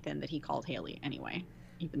tell Nathan that he called Haley anyway,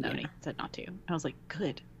 even though Nathan said not to. I was like,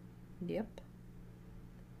 good. Yep.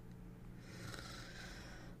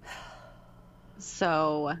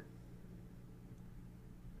 So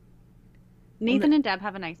Nathan and Deb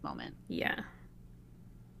have a nice moment. Yeah.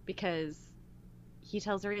 Because he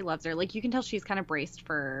tells her he loves her. Like, you can tell she's kind of braced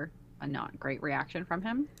for a not great reaction from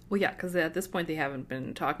him. Well, yeah, because at this point they haven't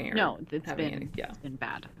been talking. Or no, it's been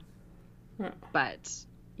bad. Oh. But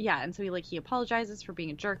yeah, and so he apologizes for being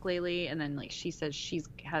a jerk lately, and then like she says she's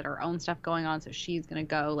had her own stuff going on, so she's gonna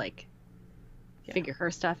go like figure her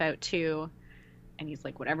stuff out too. And he's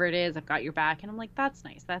like, whatever it is, I've got your back. And I'm like, that's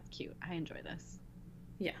nice, that's cute, I enjoy this.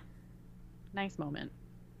 Yeah. Nice moment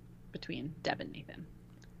between Deb and Nathan.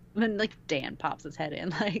 And then like Dan pops his head in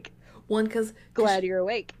like, one, because glad you're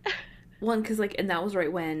awake. One, because like, and that was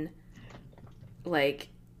right when like,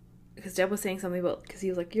 because Deb was saying something about, because he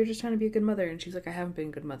was like, you're just trying to be a good mother, and she's like, I haven't been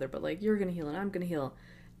a good mother, but like, you're gonna heal and I'm gonna heal.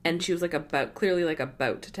 And she was like clearly like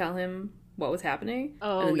about to tell him what was happening.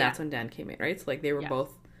 Oh, and then that's when Dan came in, right? So like they were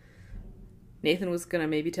both, Nathan was gonna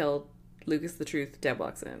maybe tell Lucas the truth, Deb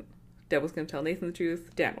walks in. Deb was gonna tell Nathan the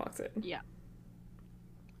truth, Dan walks in. Yeah.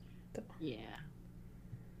 So. Yeah.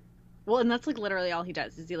 Well, and that's like literally all he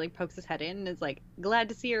does is he like pokes his head in and is like, glad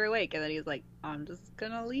to see you're awake, and then he's like, I'm just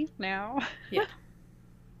gonna leave now. Yeah.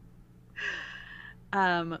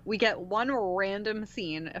 We get one random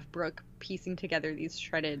scene of Brooke piecing together these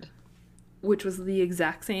shredded, which was the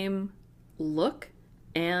exact same look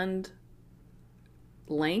and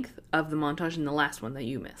length of the montage in the last one that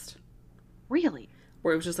you missed. Really?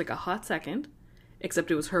 Where it was just like a hot second, except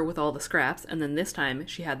it was her with all the scraps, and then this time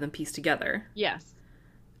she had them pieced together. Yes.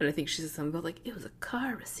 And I think she said something about like, it was a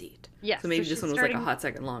car receipt. Yes. So maybe this one was like a hot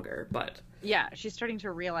second longer, but yeah, she's starting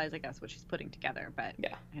to realize, I guess, what she's putting together, but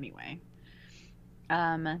yeah. Anyway.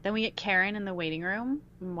 Then we get Karen in the waiting room.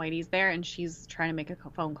 Whitey's there, and she's trying to make a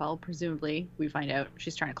phone call. Presumably, we find out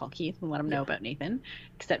she's trying to call Keith and let him know about Nathan.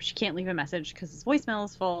 Except she can't leave a message because his voicemail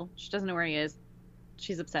is full. She doesn't know where he is.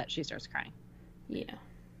 She's upset. She starts crying. Yeah.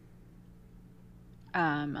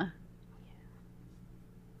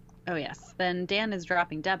 Oh, yes. Then Dan is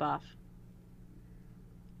dropping Deb off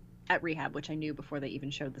at rehab, which I knew before they even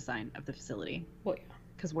showed the sign of the facility. Well, yeah.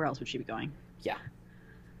 Because where else would she be going? Yeah.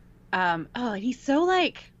 Oh, and he's so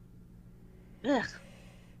like, ugh.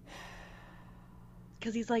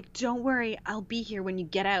 Because he's like, don't worry, I'll be here when you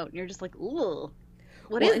get out. And you're just like, ugh,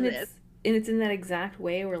 what is this? And it's in that exact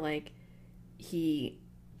way where like he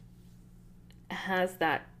has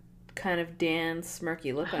that kind of Dan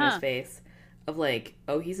smirky look on his face of like,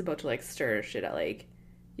 oh, he's about to like stir shit out. Like,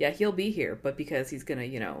 yeah, he'll be here, but because he's gonna,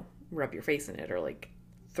 you know, rub your face in it or like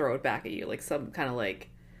throw it back at you, like some kind of like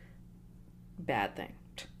bad thing.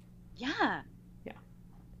 Yeah. Yeah.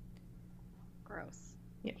 Gross.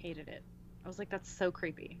 Yeah. Hated it. I was like, that's so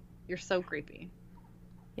creepy. You're so creepy.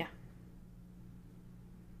 Yeah.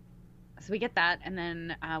 So we get that, and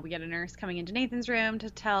then we get a nurse coming into Nathan's room to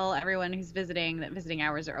tell everyone who's visiting that visiting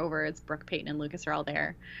hours are over. It's Brooke, Peyton, and Lucas are all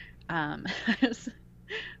there. It's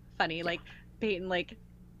funny, like Peyton like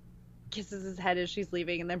kisses his head as she's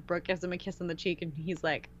leaving, and then Brooke gives him a kiss on the cheek, and he's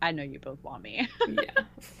like, I know you both want me. Yeah.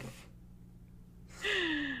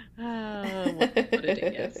 What a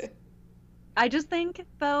dingus. I just think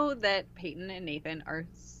though that Peyton and Nathan are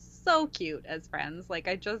so cute as friends. Like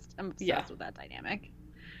I'm obsessed with that dynamic.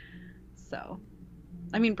 So,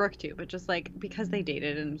 I mean Brooke too, but just like because they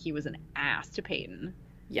dated and he was an ass to Peyton.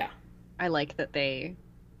 Yeah. I like that they're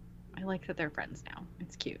friends now.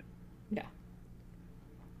 It's cute. Yeah.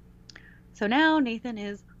 So now Nathan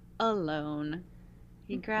is alone.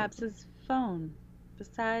 He grabs his phone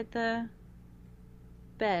beside the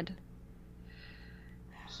bed.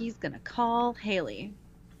 He's gonna call Haley.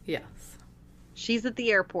 Yes. She's at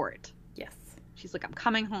the airport. Yes. She's like, I'm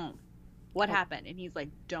coming home. What happened? And he's like,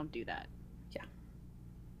 don't do that. Yeah.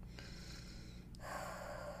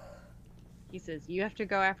 He says, you have to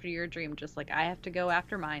go after your dream just like I have to go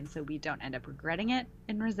after mine so we don't end up regretting it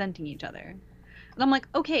and resenting each other. And I'm like,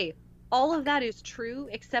 okay, all of that is true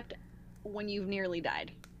except when you've nearly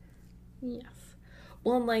died. Yes.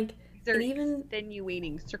 Well, and like, There are even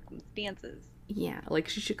extenuating circumstances. Yeah, like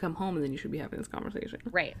she should come home and then you should be having this conversation.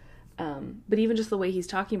 Right. But even just the way he's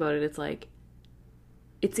talking about it, it's like,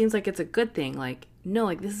 it seems like it's a good thing. Like, no,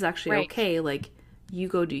 like this is actually okay. Like, you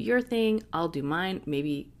go do your thing, I'll do mine.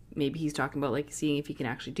 Maybe he's talking about like seeing if he can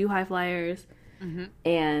actually do high flyers. Mm-hmm.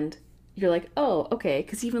 And you're like, oh, okay.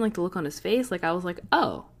 Because even like the look on his face, like I was like,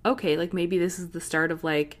 oh, okay. Like maybe this is the start of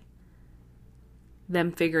like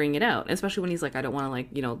them figuring it out. Especially when he's like, I don't want to like,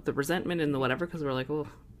 you know, the resentment and the whatever. Because we're like, oh,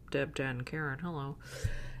 Deb, Dan, Karen, hello.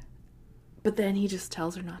 But then he just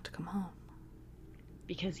tells her not to come home.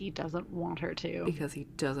 Because he doesn't want her to. Because he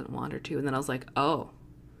doesn't want her to. And then I was like, oh,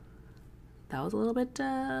 that was a little bit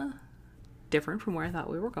different from where I thought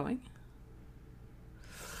we were going.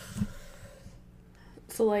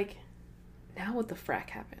 So, like, now what the frack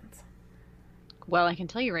happens? Well, I can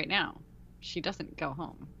tell you right now, she doesn't go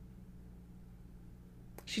home.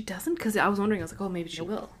 She doesn't? Because I was wondering, I was like, oh, maybe she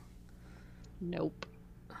will. Nope.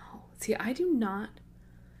 Oh, see, I do not.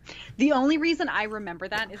 The only reason I remember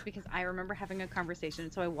that is because I remember having a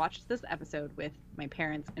conversation. So I watched this episode with my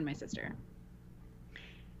parents and my sister.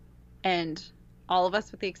 And all of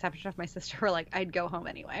us, with the exception of my sister, were like, I'd go home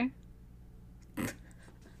anyway. And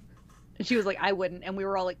she was like, I wouldn't. And we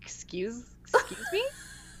were all like, excuse me?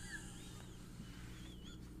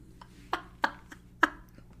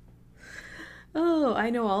 Oh, I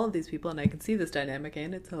know all of these people and I can see this dynamic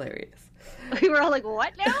and it's hilarious. We were all like,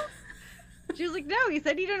 what now? She was like, no, he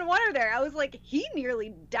said he didn't want her there. I was like, he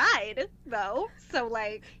nearly died, though. So,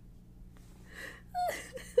 like...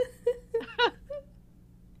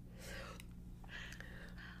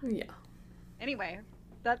 Yeah. Anyway,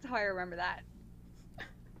 that's how I remember that.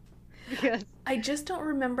 Because... I just don't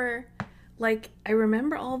remember... Like, I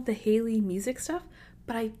remember all of the Haley music stuff,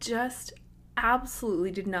 but I just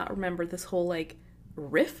absolutely did not remember this whole, like,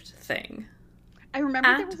 rift thing. I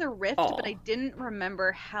remember there was a rift, all. but I didn't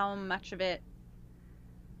remember how much of it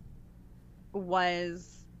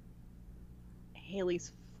was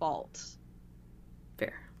Haley's fault.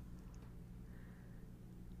 Fair.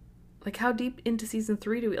 Like, how deep into season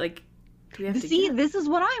 3 do we have to See, get? this is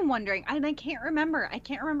what I'm wondering. And I can't remember. I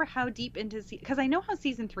can't remember how deep into because I know how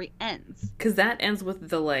season 3 ends. Because that ends with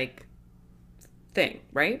the, like, thing,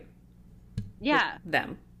 right? Yeah. With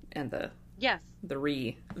them and the... Yes. The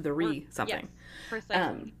re something. Yes,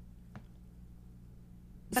 precisely.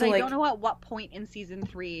 But so, I like, don't know at what point in season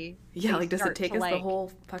 3. Yeah, like, does it take to, us like, the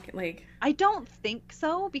whole fucking, like... I don't think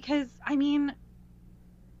so, because, I mean,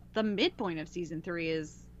 the midpoint of season 3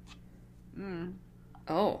 is...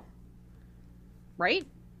 Oh. Right?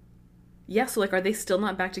 Yeah, so, like, are they still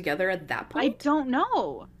not back together at that point? I don't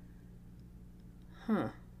know. Huh.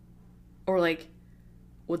 Or, like,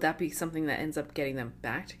 would that be something that ends up getting them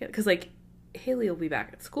back together? Because, like, Haley will be back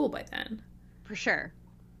at school by then. For sure.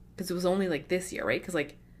 Because it was only, like, this year, right? Because,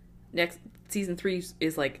 like, season 3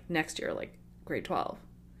 is, like, next year, like, grade 12.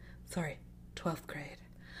 Sorry, 12th grade.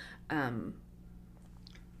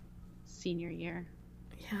 Senior year.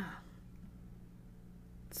 Yeah.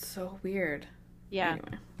 It's so weird. Yeah.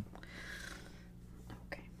 Anyway.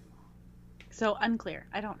 Okay. So, unclear.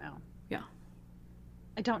 I don't know. Yeah.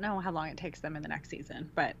 I don't know how long it takes them in the next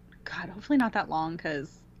season, but, God, hopefully not that long,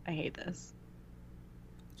 because I hate this.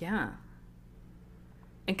 Yeah.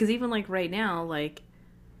 And because even, like, right now, like,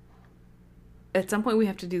 at some point we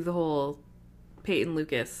have to do the whole Peyton,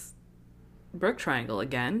 Lucas, Brooke triangle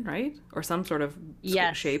again, right? Or some sort of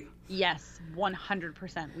shape. Yes,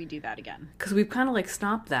 100% we do that again. Because we've kind of, like,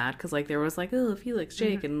 stopped that. Because, like, there was, like, oh, Felix,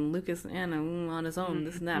 Jake, and Lucas and Anna on his own,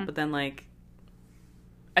 this and that. But then, like,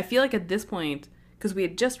 I feel like at this point, because we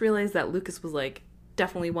had just realized that Lucas was, like,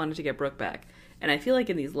 definitely wanted to get Brooke back. And I feel like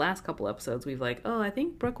in these last couple episodes, we've like, oh, I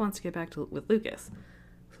think Brooke wants to get back with Lucas.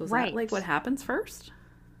 So is that, like, what happens first?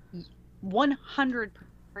 100%.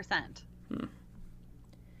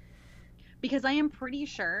 Because I am pretty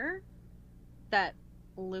sure that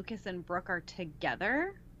Lucas and Brooke are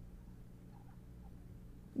together.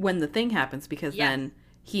 When the thing happens, because then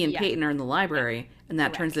he and Peyton are in the library, and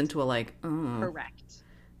that turns into a, like, Correct.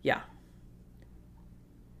 Yeah.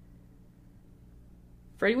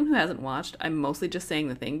 For anyone who hasn't watched, I'm mostly just saying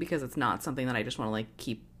the thing because it's not something that I just want to, like,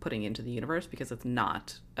 keep putting into the universe because it's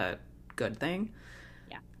not a good thing.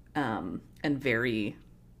 Yeah. And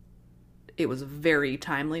it was very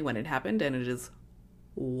timely when it happened, and it is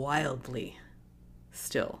wildly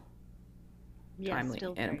still timely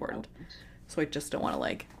and important. So I just don't want to,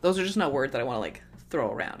 like, those are just not words that I want to, like,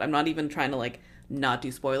 throw around. I'm not even trying to like not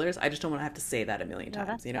do spoilers. I just don't want to have to say that a million times,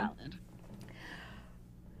 that's you know? valid.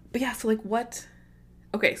 But yeah, so like what?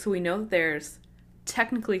 Okay, so we know that there's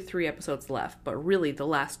technically 3 episodes left, but really the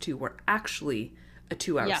last 2 were actually a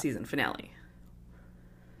 2-hour season finale.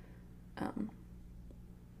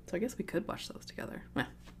 So I guess we could watch those together.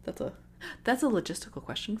 That's a logistical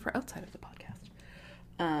question for outside of the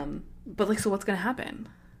podcast. But like, so what's gonna happen?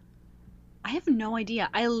 I have no idea.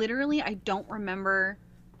 I don't remember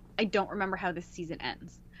how this season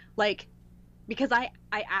ends. Like, because I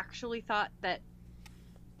actually thought that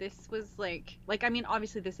this was like I mean,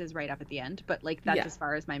 obviously this is right up at the end, but like that's as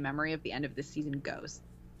far as my memory of the end of this season goes.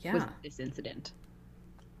 Yeah. Was this incident.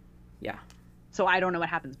 Yeah. So I don't know what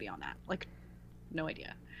happens beyond that. Like, no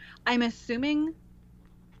idea. I'm assuming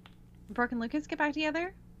Brooke and Lucas get back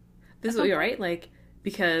together. This will be right, like,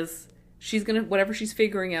 because she's gonna, whatever she's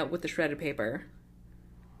figuring out with the shredded paper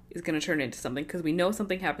is gonna turn into something, because we know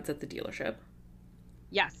something happens at the dealership.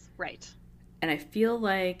 Yes, right. And I feel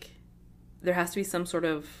like there has to be some sort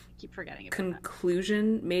of keep forgetting about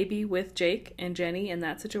conclusion maybe with Jake and Jenny in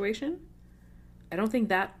that situation. I don't think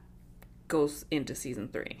that goes into season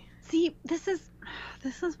 3. See, this is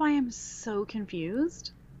why I'm so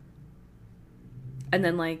confused. And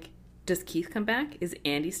then, like, does Keith come back? Is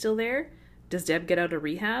Andy still there? Does Deb get out of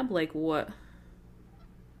rehab? Like, what?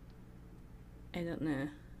 I don't know.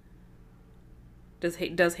 Does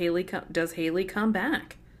Haley come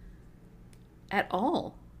back at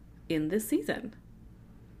all in this season?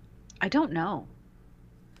 I don't know.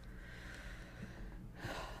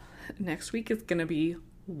 Next week is gonna be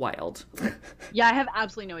wild. Yeah, I have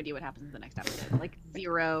absolutely no idea what happens in the next episode. Like,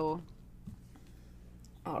 zero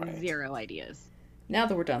ideas. Now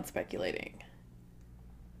that we're done speculating,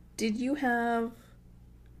 did you have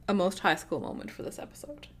a most high school moment for this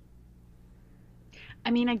episode?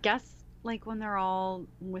 I mean, I guess, like, when they're all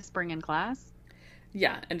whispering in class.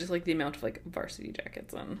 Yeah, and just, like, the amount of, like, varsity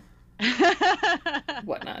jackets and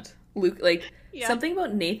whatnot. Luke, like, something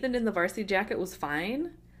about Nathan in the varsity jacket was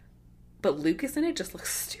fine, but Lucas in it just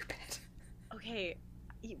looks stupid. Okay,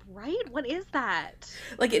 right? What is that?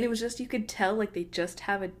 Like, and it was just, you could tell, like, they just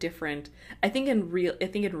have a different, I think in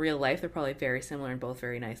real life, they're probably very similar and both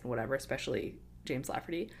very nice and whatever, especially James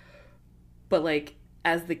Lafferty. But, like,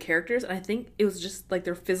 as the characters, and I think it was just, like,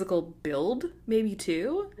 their physical build, maybe,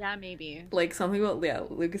 too. Yeah, maybe. Like, something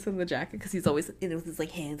about, Lucas in the jacket, because he's always, with his,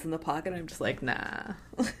 like, hands in the pocket, and I'm just like, nah.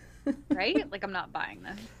 Right? Like, I'm not buying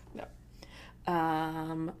this. No.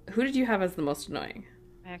 Who did you have as the most annoying?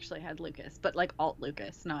 I actually had Lucas, but, like, alt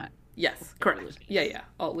Lucas, not... Yes, correct. Lucas. Yeah.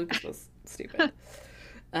 Alt Lucas was stupid.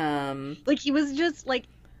 Like, he was just, like,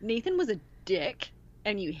 Nathan was a dick,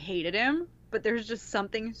 and you hated him, but there's just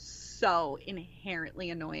something so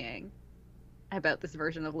inherently annoying about this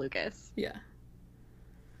version of Lucas. Yeah.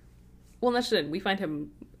 Well, that's it. We find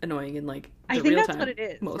him annoying in, like, the I think real that's time. what it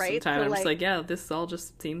is, most right? of the time. So, I'm like, just like, yeah, this all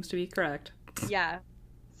just seems to be correct. Yeah.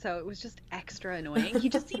 So it was just extra annoying. He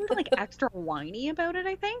just seemed, like, extra whiny about it,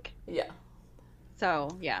 I think. Yeah.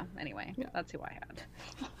 So, yeah, anyway, that's who I had.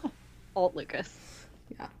 Alt Lucas.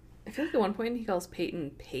 Yeah. I feel like at one point he calls Peyton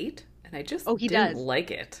Pate, and I just he didn't does. like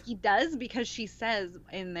it. He does, because she says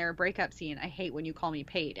in their breakup scene, I hate when you call me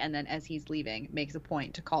Pate, and then as he's leaving, makes a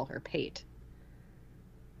point to call her Pate.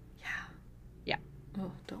 Yeah. Yeah.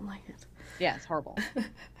 Oh, don't like it. Yeah, it's horrible.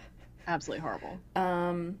 Absolutely horrible.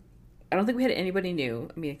 I don't think we had anybody new.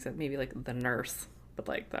 I mean, except maybe, like, the nurse. But,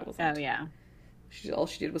 like, that wasn't... Oh, yeah. All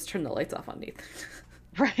she did was turn the lights off on Nathan.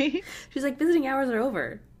 Right? She's like, visiting hours are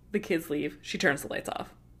over. The kids leave. She turns the lights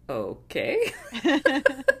off. Okay.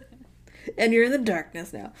 And you're in the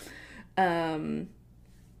darkness now.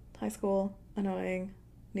 High school, annoying,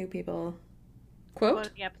 new people. Quote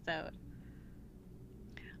of the episode.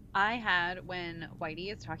 I had when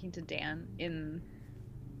Whitey is talking to Dan in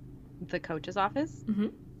the coach's office. Mm-hmm.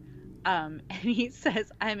 And he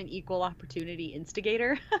says, I'm an equal opportunity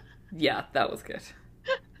instigator. Yeah, that was good.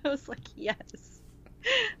 I was like, yes.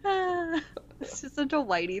 It's just such a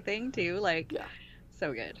Whitey thing, too. Like,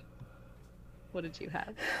 so good. What did you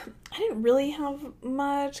have? I didn't really have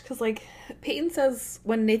much, because, like, Peyton says,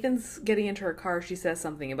 when Nathan's getting into her car, she says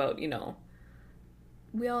something about, you know,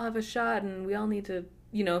 we all have a shot, and we all need to,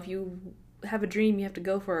 you know, if you have a dream, you have to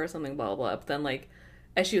go for it, or something, blah, blah, blah. But then, like,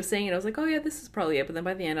 as she was saying it, I was like, oh, yeah, this is probably it. But then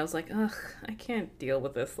by the end, I was like, ugh, I can't deal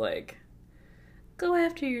with this, like, go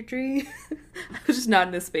after your dream. I was just not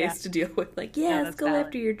in a space to deal with, like, yes, go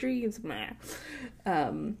after your dreams.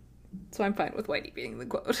 So I'm fine with Whitey being the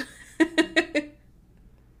quote.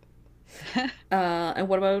 And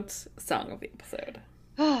what about song of the episode?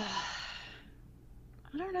 I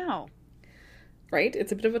don't know. Right?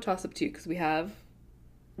 It's a bit of a toss-up, too, because we have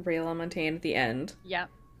Ray LaMontagne at the end. Yep.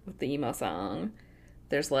 With the emo song.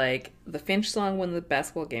 There's like the Finch song when the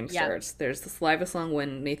basketball game starts. There's the Saliva song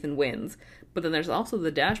when Nathan wins. But then there's also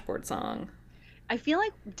the Dashboard song. I feel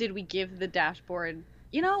like, did we give the Dashboard...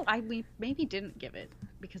 we maybe didn't give it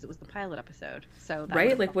because it was the pilot episode. So that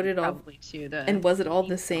right? Like, what did all... And was it all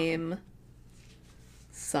the same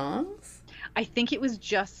songs? I think it was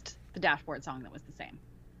just the Dashboard song that was the same.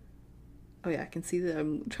 Oh, yeah. I can see that.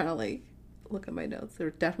 I'm trying to, like, look at my notes. There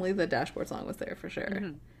definitely the Dashboard song was there for sure.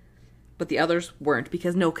 Mm-hmm. But the others weren't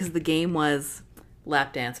because the game was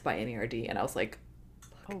Lap Dance by NERD. And I was like,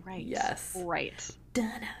 oh, right. Yes. Right.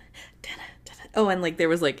 Oh, and like there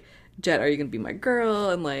was like, Jet, Are You Gonna Be My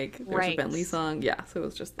Girl? And like there's a Ben Lee song. Yeah, so it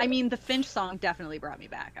was just... I mean, the Finch song definitely brought me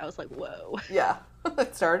back. I was like, whoa. Yeah.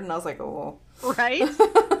 It started and I was like, oh. Right?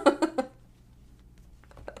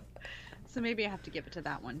 So maybe I have to give it to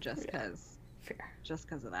that one just because. Fair. Just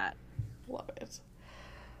because of that. Love it.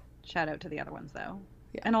 Shout out to the other ones though.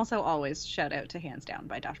 Yeah. And also always shout out to Hands Down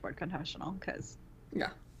by Dashboard Confessional because.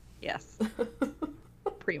 Yeah. Yes.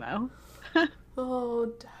 Primo. Oh,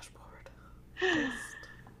 Dashboard.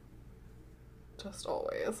 Just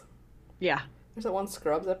always. Yeah. There's that one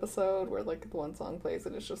Scrubs episode where like the one song plays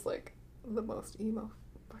and it's just like the most emo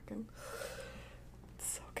fucking...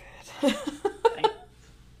 It's so good.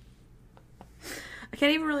 I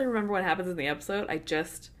can't even really remember what happens in the episode. I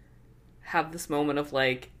just have this moment of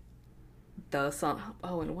like the song...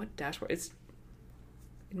 Oh, and what Dashboard... It's...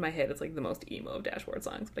 In my head, it's like the most emo of Dashboard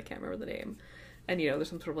songs, but I can't remember the name. And, there's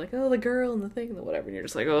some sort of like, oh, the girl and the thing and the whatever. And you're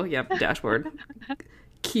just like, oh, yep, Dashboard.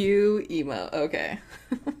 Cue emo. Okay.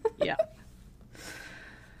 Yeah.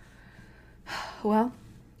 Well,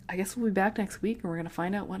 I guess we'll be back next week and we're going to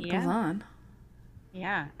find out what goes on.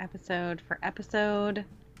 Yeah, episode for episode.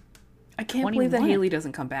 I can't 21. Believe that Haley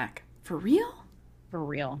doesn't come back. For real? For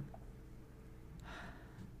real.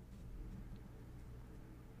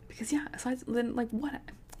 Because, yeah, aside then, like, what?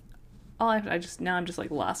 I'm just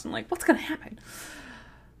like lost and like, what's going to happen?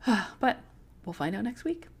 But we'll find out next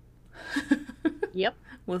week. Yep.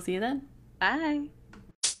 We'll see you then. Bye.